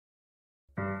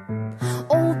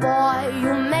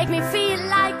me feel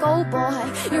like, oh boy,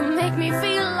 you make me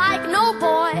feel like no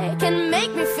boy can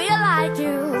make me feel like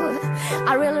you.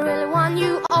 I really, really want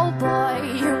you, oh boy,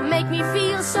 you make me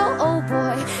feel so, oh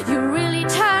boy, you really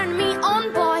turn me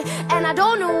on, boy, and I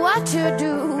don't know what to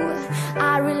do.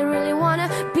 I really, really wanna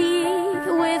be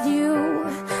with you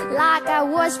like I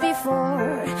was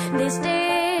before. This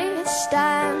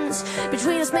distance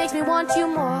between us makes me want you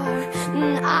more.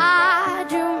 I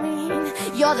do mean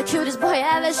you're the cutest boy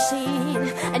I've ever seen,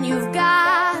 and you've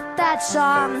got that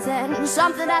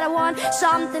something that I want,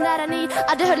 something that I need,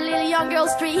 a dirty little young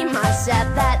girl's dream. I said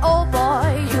that, oh boy,